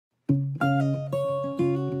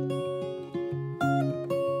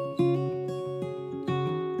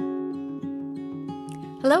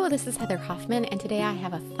Hello, this is Heather Hoffman, and today I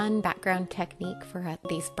have a fun background technique for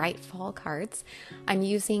these bright fall cards. I'm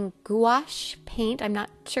using gouache paint. I'm not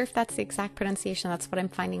sure if that's the exact pronunciation. That's what I'm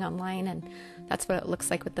finding online, and that's what it looks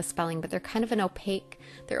like with the spelling, but they're kind of an opaque.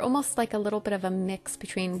 They're almost like a little bit of a mix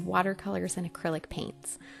between watercolors and acrylic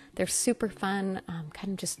paints. They're super fun,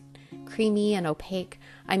 kind of just creamy and opaque.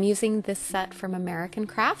 I'm using this set from American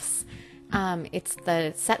Crafts. It's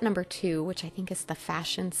the set number 2, which I think is the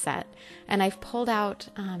fashion set. And I've pulled out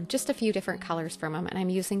just a few different colors from them. And I'm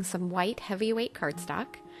using some white heavyweight cardstock.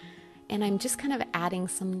 And I'm just kind of adding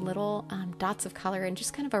some little dots of color and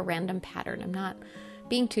just kind of a random pattern. I'm not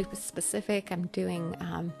being too specific. I'm doing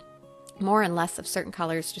more and less of certain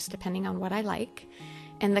colors, just depending on what I like.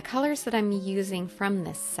 And the colors that I'm using from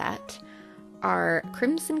this set are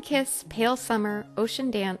Crimson Kiss, Pale Summer,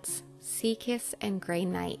 Ocean Dance, Sea Kiss, and Gray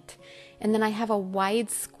Night. And then I have a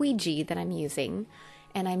wide squeegee that I'm using,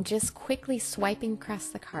 and I'm just quickly swiping across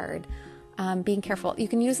the card, being careful. You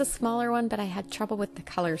can use a smaller one, but I had trouble with the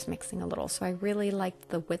colors mixing a little, so I really liked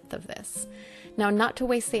the width of this. Now, not to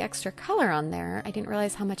waste the extra color on there, I didn't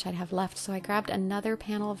realize how much I'd have left, so I grabbed another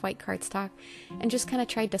panel of white cardstock and just kind of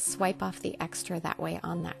tried to swipe off the extra that way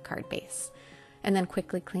on that card base. And then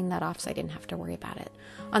quickly clean that off so I didn't have to worry about it.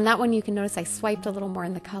 On that one, you can notice I swiped a little more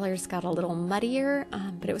and the colors got a little muddier,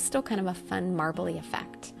 but it was still kind of a fun marbly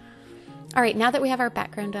effect. All right, now that we have our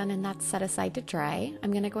background done and that's set aside to dry, I'm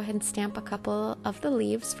going to go ahead and stamp a couple of the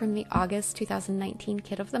leaves from the August 2019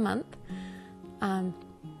 kit of the month.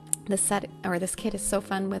 This kit is so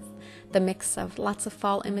fun with the mix of lots of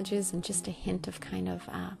fall images and just a hint of kind of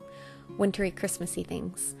wintry, Christmassy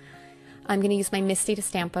things. I'm going to use my Misty to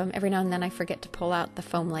stamp them. Every now and then I forget to pull out the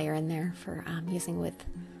foam layer in there for using with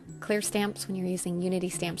clear stamps. When you're using Unity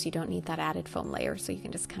stamps, you don't need that added foam layer, so you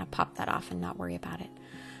can just kind of pop that off and not worry about it.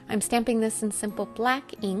 I'm stamping this in simple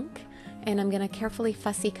black ink, and I'm going to carefully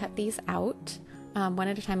fussy cut these out. One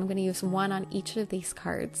at a time. I'm going to use one on each of these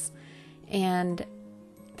cards, and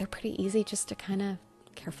they're pretty easy just to kind of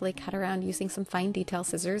carefully cut around using some fine detail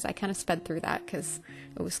scissors. I kind of sped through that because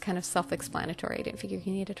it was kind of self-explanatory. I didn't figure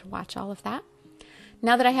you needed to watch all of that.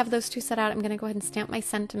 Now that I have those two set out, I'm going to go ahead and stamp my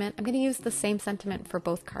sentiment. I'm going to use the same sentiment for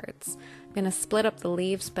both cards. I'm going to split up the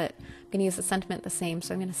leaves, but I'm going to use the sentiment the same.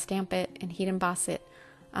 So I'm going to stamp it and heat emboss it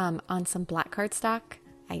on some black cardstock.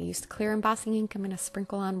 I used clear embossing ink. I'm going to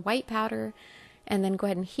sprinkle on white powder and then go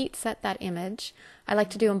ahead and heat set that image. I like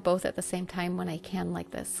to do them both at the same time when I can like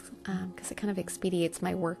this because it kind of expedites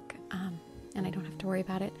my work and I don't have to worry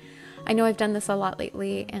about it. I know I've done this a lot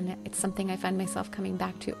lately, and it's something I find myself coming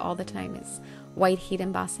back to all the time is white heat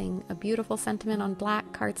embossing a beautiful sentiment on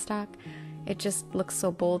black cardstock. It just looks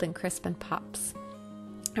so bold and crisp and pops.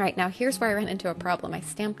 All right, now here's where I ran into a problem. I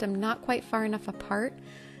stamped them not quite far enough apart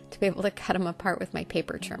to be able to cut them apart with my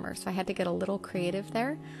paper trimmer, so I had to get a little creative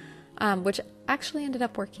there. Which actually ended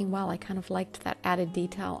up working well. I kind of liked that added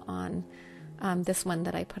detail on this one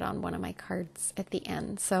that I put on one of my cards at the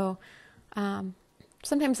end. So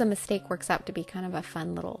sometimes a mistake works out to be kind of a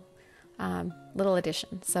fun little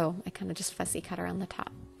addition. So I kind of just fussy cut around the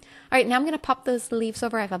top. All right, now I'm going to pop those leaves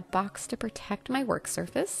over. I have a box to protect my work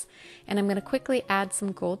surface, and I'm going to quickly add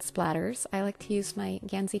some gold splatters. I like to use my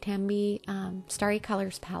Gansey Tambi Starry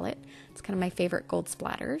Colors palette. It's kind of my favorite gold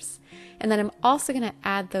splatters. And then I'm also going to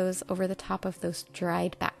add those over the top of those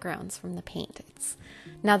dried backgrounds from the paint.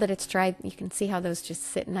 Now that it's dried, you can see how those just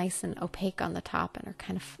sit nice and opaque on the top and are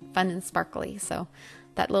kind of fun and sparkly. So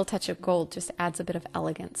that little touch of gold just adds a bit of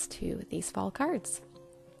elegance to these fall cards.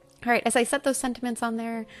 All right, as I set those sentiments on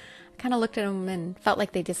there, I kind of looked at them and felt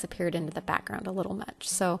like they disappeared into the background a little much.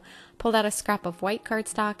 So pulled out a scrap of white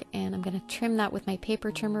cardstock, and I'm going to trim that with my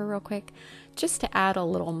paper trimmer real quick just to add a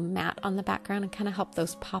little matte on the background and kind of help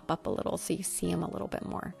those pop up a little so you see them a little bit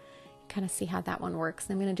more. Kind of see how that one works.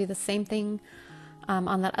 And I'm going to do the same thing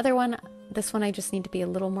on that other one. This one I just need to be a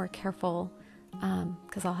little more careful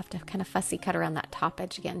because I'll have to kind of fussy cut around that top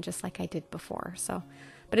edge again just like I did before.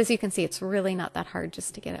 But as you can see, it's really not that hard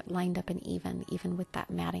just to get it lined up and even with that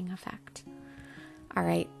matting effect. All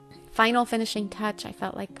right, final finishing touch. I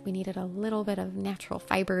felt like we needed a little bit of natural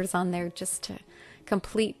fibers on there just to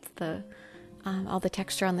complete all the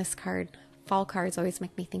texture on this card. Fall cards always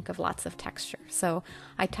make me think of lots of texture. So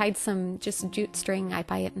I tied some just jute string. I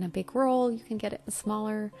buy it in a big roll. You can get it in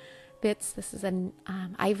smaller bits. This is an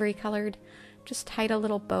ivory colored. Just tied a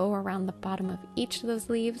little bow around the bottom of each of those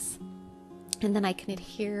leaves. And then I can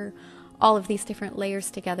adhere all of these different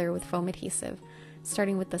layers together with foam adhesive,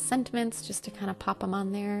 starting with the sentiments just to kind of pop them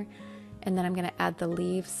on there. And then I'm going to add the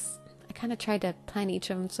leaves. I kind of tried to plan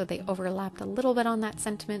each of them so they overlapped a little bit on that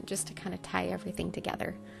sentiment just to kind of tie everything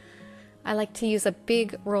together. I like to use a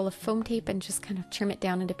big roll of foam tape and just kind of trim it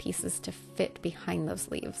down into pieces to fit behind those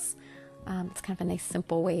leaves. It's kind of a nice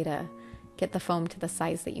simple way to get the foam to the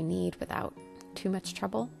size that you need without too much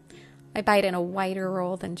trouble. I buy it in a wider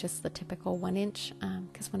roll than just the typical 1 inch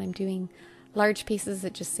because when I'm doing large pieces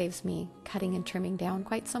it just saves me cutting and trimming down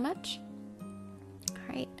quite so much.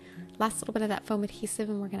 All right, last little bit of that foam adhesive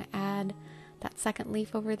and we're going to add that second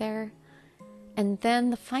leaf over there. And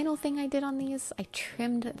then the final thing I did on these, I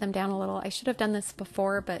trimmed them down a little. I should have done this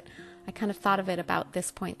before, but I kind of thought of it about this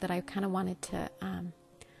point that I kind of wanted to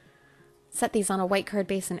set these on a white card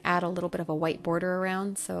base and add a little bit of a white border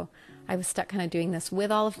around. So I was stuck kind of doing this with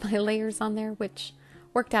all of my layers on there, which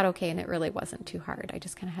worked out okay and it really wasn't too hard. I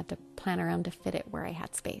just kind of had to plan around to fit it where I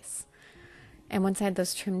had space. And once I had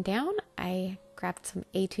those trimmed down, I grabbed some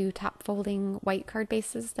A2 top folding white card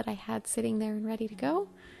bases that I had sitting there and ready to go,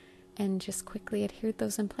 and just quickly adhered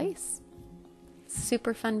those in place.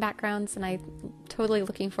 Super fun backgrounds, and I'm totally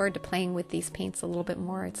looking forward to playing with these paints a little bit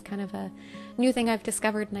more. It's kind of a new thing I've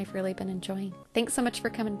discovered and I've really been enjoying. Thanks so much for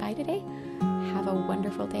coming by today. Have a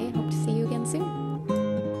wonderful day and hope to see you again soon.